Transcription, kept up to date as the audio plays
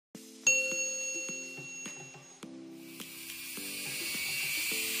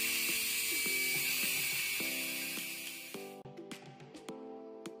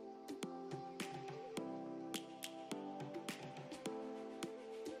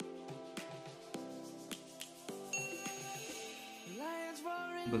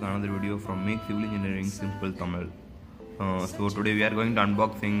Back another video from Make Civil Engineering Simple Tamil. So today we are going to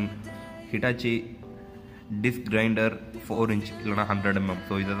unboxing Hitachi disc grinder 4" இல்லைனா 100 mm.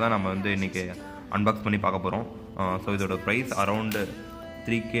 So இதை தான் நம்ம வந்து இன்றைக்கி unbox பண்ணி பார்க்க போகிறோம். ஸோ இதோட ப்ரைஸ் அரவுண்ட்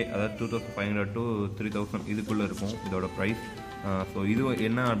 3K, அதாவது 2500 to 3000 இதுக்குள்ளே இருக்கும் இதோட ப்ரைஸ். ஸோ இது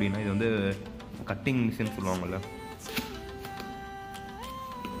என்ன அப்படின்னா, இது வந்து கட்டிங் மிஷின் சொல்லுவாங்கள்ல,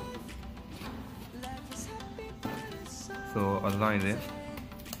 ஸோ அதுதான் இது.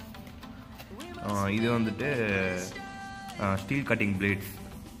 இது வந்துட்டு ஸ்டீல் கட்டிங் பிளேட்ஸ்.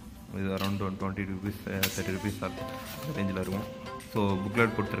 இது அரௌண்ட் 20 rupees 30 rupees ரேஞ்சில் இருக்கும். ஸோ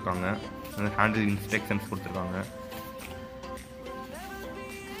புக்லெட் கொடுத்துருக்காங்க, ஹேண்டில் இன்ஸ்ட்ரக்ஷன்ஸ் கொடுத்துருக்காங்க.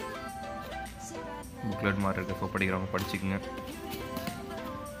 புக்லெட் மாதிரி இருக்குது, ஸோ படிக்கிறவங்க படிச்சுக்குங்க.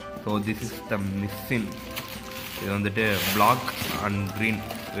 So this is the machine. இது வந்துட்டு பிளாக் அண்ட் க்ரீன்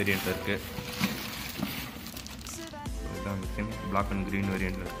வேரியண்ட் இருக்குது. இதுதான் machine, black and green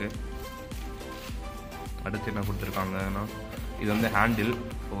variant இருக்குது. அடுத்து என்ன கொடுத்துருக்காங்கன்னா, இது வந்து ஹேண்டில்.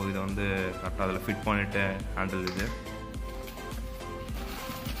 ஸோ இதை வந்து கரெக்டாக அதில் ஃபிட் பண்ணிவிட்டு ஹேண்டில் இது.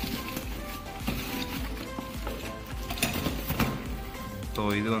 ஸோ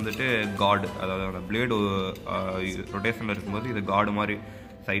இது வந்துட்டு கார்டு, அதாவது அந்த பிளேடு ரொட்டேஷனில் இருக்கும்போது இது கார்டு மாதிரி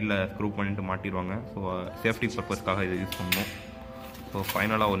சைடில் ஸ்க்ரூ பண்ணிட்டு மாட்டிடுவாங்க. ஸோ சேஃப்டி பர்பஸ்க்காக இதை யூஸ் பண்ணணும். ஸோ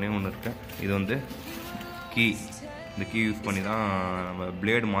ஃபைனலாக ஒன்று இருக்குது, இது வந்து கீ. இந்த கீ யூஸ் பண்ணி தான் நம்ம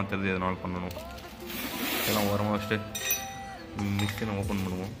பிளேடு மாற்றுறது எதனால் பண்ணணும். இதெல்லாம் ஓரமாக வச்சுட்டு மிஷினை ஓப்பன்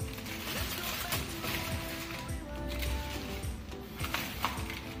பண்ணுவோம்.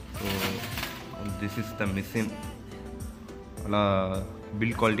 So this is the machine. நல்லா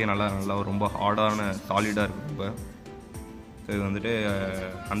பில்ட் குவாலிட்டி நல்லா ரொம்ப ஹார்டான சாலிடாக இருக்குது ரொம்ப. ஸோ இது வந்துட்டு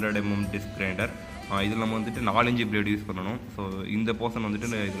 100 mm டிஸ்க் கிரைண்டர். இதில் நம்ம வந்துட்டு 4 inch பிளேடு யூஸ் பண்ணணும். ஸோ இந்த போர்ஷன்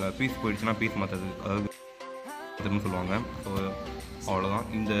வந்துட்டு இதில் பீஸ் போயிடுச்சுன்னா பீஸ் மாற்றுறது, அதாவது சொல்லுவாங்க. ஸோ அவ்வளோதான்.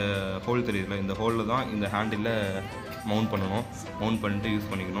 இந்த ஹோல் தெரியுதுல, இந்த ஹோலில் தான் இந்த ஹேண்டில் மவுண்ட் பண்ணணும். மவுண்ட் பண்ணிட்டு யூஸ்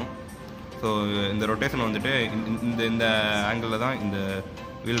பண்ணிக்கணும். ஸோ இந்த ரொட்டேஷன் வந்துட்டு இந்த ஆங்கிளில் தான் இந்த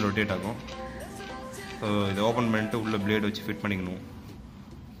வீல் ரொட்டேட் ஆகும். ஸோ இதை ஓப்பன் பண்ணிட்டு உள்ள பிளேடு வச்சு ஃபிட் பண்ணிக்கணும்.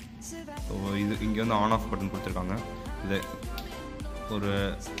 ஸோ இது இங்கே வந்து ஆன் ஆஃப் பட்டன் கொடுத்துருக்காங்க. இது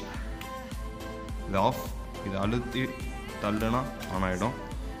ஆஃப், இதை அழுத்தி தள்ளுனா ஆன் ஆகிடும்.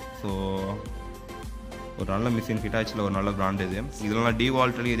 ஸோ ஒரு நல்ல மிஷின், ஹிட்டாச்சியில் ஒரு நல்ல பிராண்ட் இது. இதெல்லாம்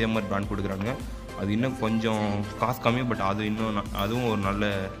டிவால்ட்லேயும் இதே மாதிரி பிராண்ட் கொடுக்குறாங்க. அது இன்னும் கொஞ்சம் காசு கம்மி, பட் அதுவும் ஒரு நல்ல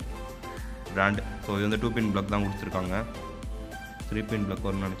பிராண்டு. ஸோ இது வந்து 2 pin பிளக் தான் கொடுத்துருக்காங்க. 3 pin பிளக்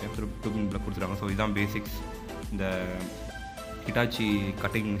வரும்னு நினச்சேன். 2 pin பிளக் கொடுத்துருக்காங்க. ஸோ இதுதான் பேசிக்ஸ் இந்த Hitachi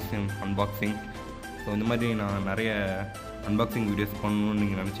cutting machine unboxing. So இந்த மாதிரி நான் நிறைய அன்பாக்சிங் வீடியோஸ் பண்ணணும்னு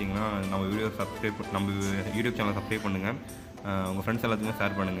நீங்கள் நினச்சிங்கன்னா நம்ம யூடியூப் சேனலை சப்ஸ்கிரைப் பண்ணுங்கள். உங்கள் ஃப்ரெண்ட்ஸ் எல்லாத்துக்குமே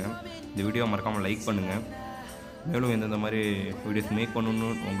ஷேர் பண்ணுங்கள். இந்த வீடியோ மறக்காமல் லைக் பண்ணுங்கள். மேலும் எந்தெந்த மாதிரி வீடியோஸ் மேக் பண்ணணுன்னு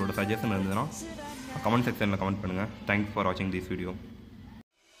உங்களோட சஜஷன் இருந்ததுன்னா கமெண்ட் செக்ஷனில் கமெண்ட் பண்ணுங்கள். தேங்க்ஸ் ஃபார் வாட்சிங் திஸ் வீடியோ.